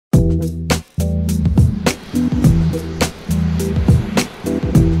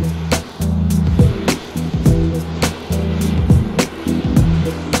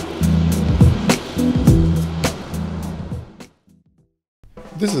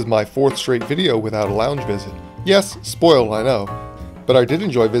This is my 4th straight video without a lounge visit. Yes, spoiled, I know. But I did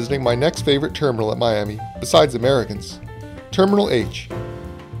enjoy visiting my next favorite terminal at Miami, besides Americans. Terminal H,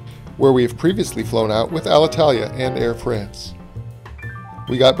 where we have previously flown out with Alitalia and Air France.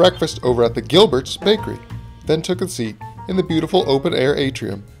 We got breakfast over at the Gilbert's Bakery, then took a seat in the beautiful open-air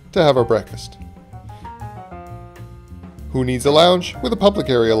atrium to have our breakfast. Who needs a lounge with a public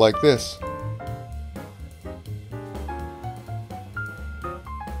area like this?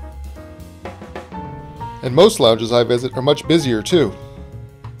 And most lounges I visit are much busier too.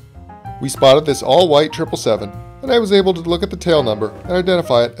 We spotted this all-white 777, and I was able to look at the tail number and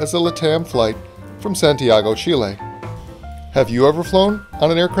identify it as a LATAM flight from Santiago, Chile. Have you ever flown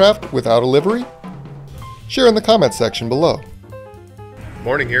on an aircraft without a livery? Share in the comments section below.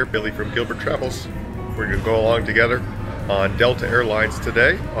 Morning here, Billy from Gilbert Travels. We're going to go along together on Delta Airlines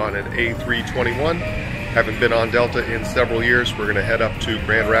today on an A321. Haven't been on Delta in several years. We're going to head up to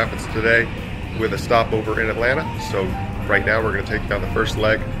Grand Rapids today with a stopover in Atlanta. So right now we're going to take down the first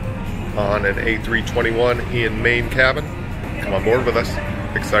leg on an A321 in main cabin. Come on board with us.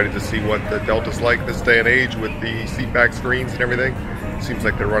 Excited to see what the Delta's like this day and age with the seat back screens and everything. Seems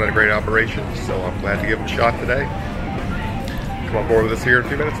like they're running a great operation, so I'm glad to give them a shot today. Come on board with us here in a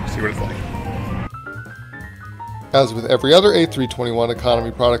few minutes and see what it's like. As with every other A321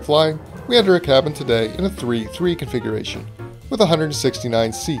 economy product flying, we enter a cabin today in a 3-3 configuration with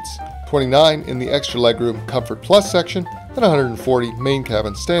 169 seats, 29 in the extra legroom Comfort Plus section, and 140 main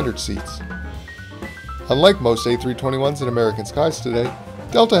cabin standard seats. Unlike most A321s in American skies today,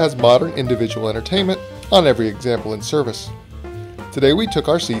 Delta has modern individual entertainment on every example in service. Today we took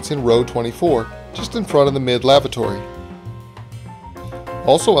our seats in row 24, just in front of the mid-lavatory.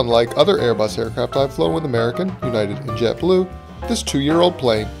 Also, unlike other Airbus aircraft I've flown with American, United, and JetBlue, this 2-year-old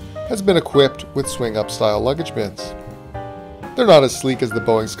plane has been equipped with swing-up style luggage bins. They're not as sleek as the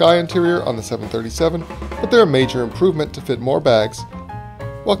Boeing Sky interior on the 737, but they're a major improvement to fit more bags,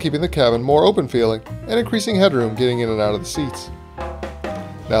 while keeping the cabin more open feeling and increasing headroom getting in and out of the seats.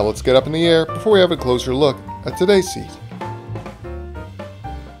 Now let's get up in the air before we have a closer look at today's seat.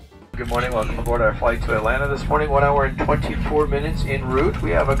 Good morning, welcome aboard our flight to Atlanta this morning. 1 hour and 24 minutes en route.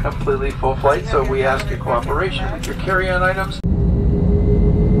 We have a completely full flight, so we ask your cooperation with your carry-on items.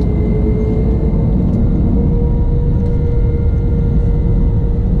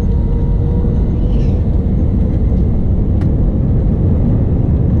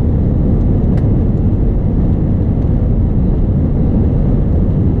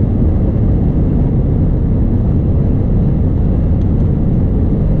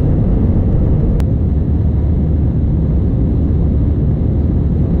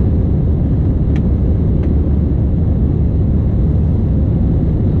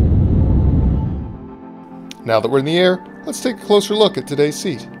 Now that we're in the air, let's take a closer look at today's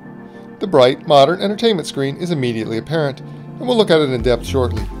seat. The bright, modern entertainment screen is immediately apparent, and we'll look at it in depth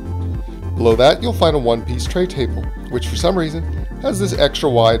shortly. Below that, you'll find a one-piece tray table, which for some reason has this extra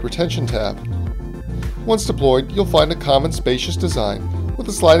wide retention tab. Once deployed, you'll find a common spacious design with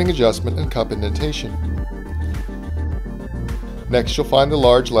a sliding adjustment and cup indentation. Next, you'll find the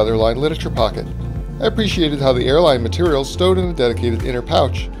large leather-lined literature pocket. I appreciated how the airline material stowed in a dedicated inner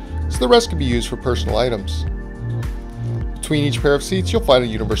pouch, so the rest can be used for personal items. Between each pair of seats, you'll find a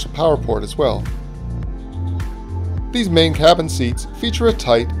universal power port as well. These main cabin seats feature a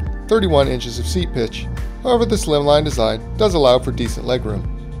tight 31 inches of seat pitch, however the slimline design does allow for decent legroom.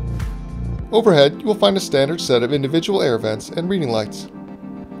 Overhead, you will find a standard set of individual air vents and reading lights.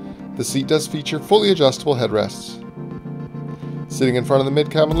 The seat does feature fully adjustable headrests. Sitting in front of the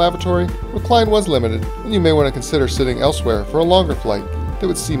mid-cabin lavatory, recline was limited, and you may want to consider sitting elsewhere for a longer flight that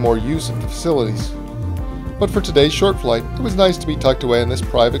would see more use of the facilities. But for today's short flight, it was nice to be tucked away in this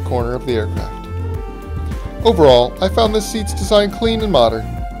private corner of the aircraft. Overall, I found this seat's design clean and modern,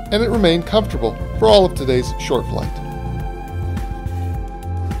 and it remained comfortable for all of today's short flight.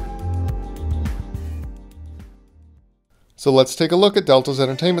 So let's take a look at Delta's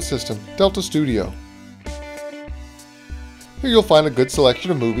entertainment system, Delta Studio. Here you'll find a good selection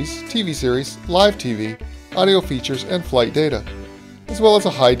of movies, TV series, live TV, audio features, and flight data, as well as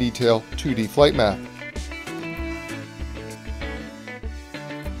a high-detail 2D flight map.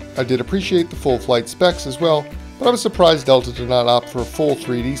 I did appreciate the full flight specs as well, but I was surprised Delta did not opt for a full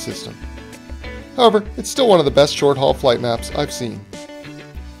 3D system. However, it's still one of the best short-haul flight maps I've seen.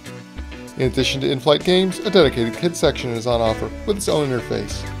 In addition to in-flight games, a dedicated kids section is on offer with its own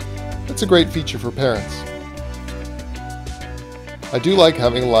interface. It's a great feature for parents. I do like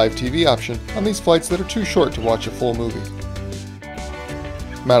having a live TV option on these flights that are too short to watch a full movie.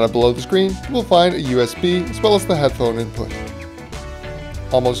 Mounted below the screen, you will find a USB as well as the headphone input.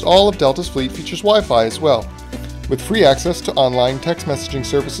 Almost all of Delta's fleet features Wi-Fi as well, with free access to online text messaging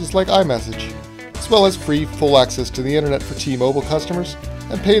services like iMessage, as well as free full access to the internet for T-Mobile customers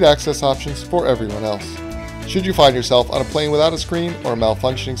and paid access options for everyone else. Should you find yourself on a plane without a screen or a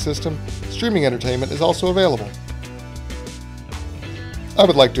malfunctioning system, streaming entertainment is also available. I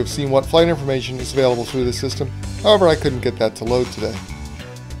would like to have seen what flight information is available through this system, however I couldn't get that to load today.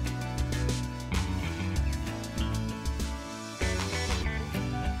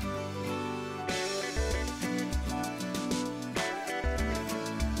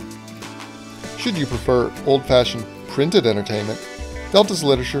 Should you prefer old-fashioned printed entertainment, Delta's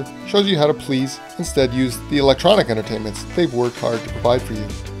literature shows you how to please instead use the electronic entertainments they've worked hard to provide for you.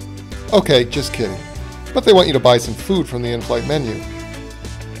 Okay, just kidding, but they want you to buy some food from the in-flight menu.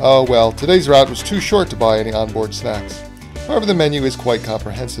 Oh well, today's route was too short to buy any onboard snacks. However, the menu is quite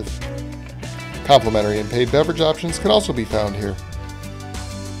comprehensive. Complimentary and paid beverage options can also be found here.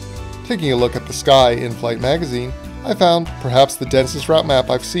 Taking a look at the Sky in-flight magazine, I found perhaps the densest route map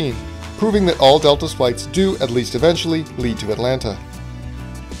I've seen, proving that all Delta's flights do, at least eventually, lead to Atlanta.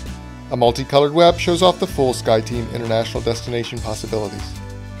 A multicolored web shows off the full SkyTeam international destination possibilities.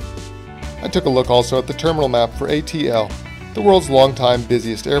 I took a look also at the terminal map for ATL, the world's longtime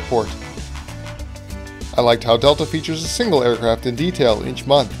busiest airport. I liked how Delta features a single aircraft in detail each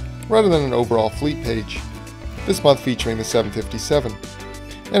month, rather than an overall fleet page, this month featuring the 757,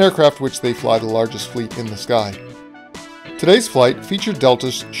 an aircraft which they fly the largest fleet in the sky. Today's flight featured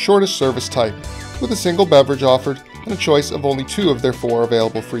Delta's shortest service type, with a single beverage offered and a choice of only 2 of their 4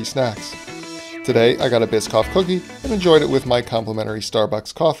 available free snacks. Today, I got a Biscoff cookie and enjoyed it with my complimentary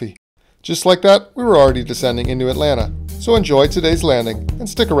Starbucks coffee. Just like that, we were already descending into Atlanta, so enjoy today's landing and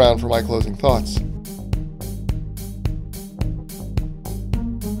stick around for my closing thoughts.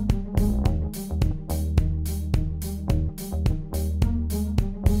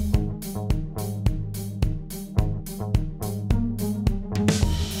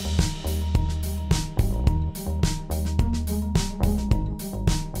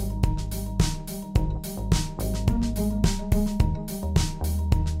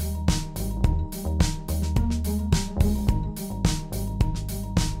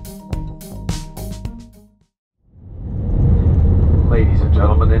 Ladies and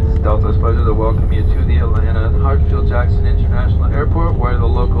gentlemen, it's Delta's pleasure to welcome you to the Atlanta Hartsfield-Jackson International Airport, where the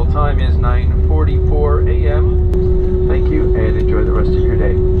local time is 9:44 a.m. Thank you, and enjoy the rest of your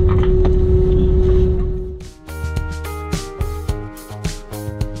day.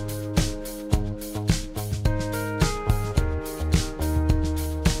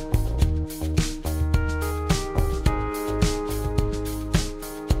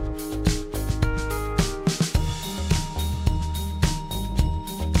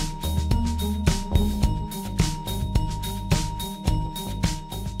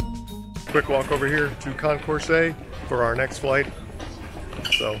 Quick walk over here to Concourse A for our next flight.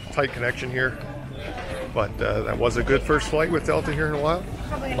 So tight connection here, but that was a good first flight with Delta here in a while.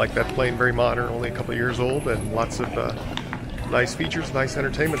 Like that plane, very modern, only a couple of years old, and lots of nice features, nice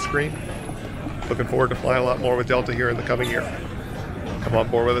entertainment screen. Looking forward to flying a lot more with Delta here in the coming year. Come on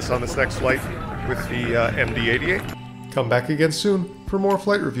board with us on this next flight with the MD-88. Come back again soon for more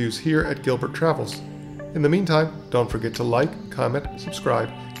flight reviews here at Gilbert Travels. In the meantime, don't forget to like, comment, subscribe,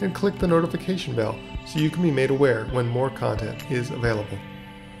 and click the notification bell so you can be made aware when more content is available.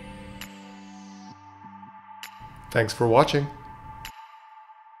 Thanks for watching.